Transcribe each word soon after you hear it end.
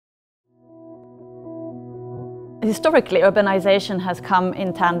Historically, urbanization has come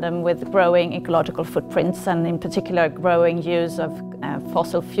in tandem with growing ecological footprints and in particular growing use of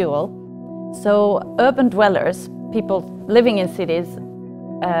fossil fuel. So urban dwellers, people living in cities,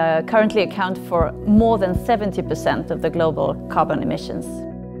 currently account for more than 70% of the global carbon emissions.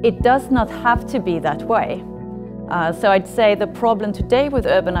 It does not have to be that way. So I'd say the problem today with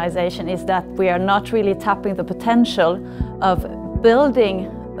urbanization is that we are not really tapping the potential of building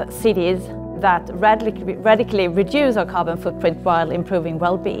cities that radically reduce our carbon footprint while improving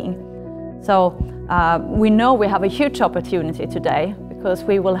well-being. So we know we have a huge opportunity today because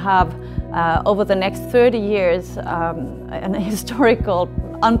we will have over the next 30 years an historical,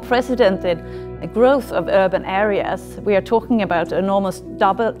 unprecedented growth of urban areas. We are talking about an almost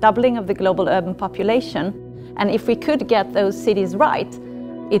doubling of the global urban population. And if we could get those cities right,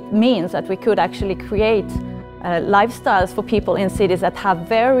 it means that we could actually create lifestyles for people in cities that have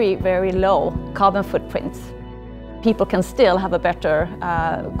very, very low carbon footprints. People can still have a better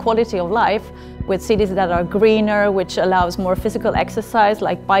quality of life with cities that are greener, which allows more physical exercise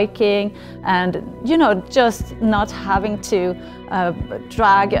like biking, and just not having to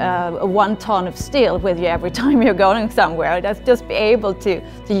drag 1 ton of steel with you every time you're going somewhere. Just be able to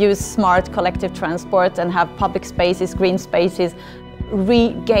use smart collective transport and have public spaces, green spaces,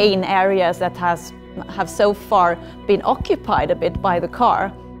 regain areas that have so far been occupied a bit by the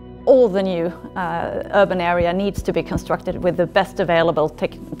car. All the new urban area needs to be constructed with the best available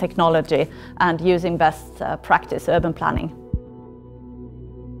technology and using best practice urban planning.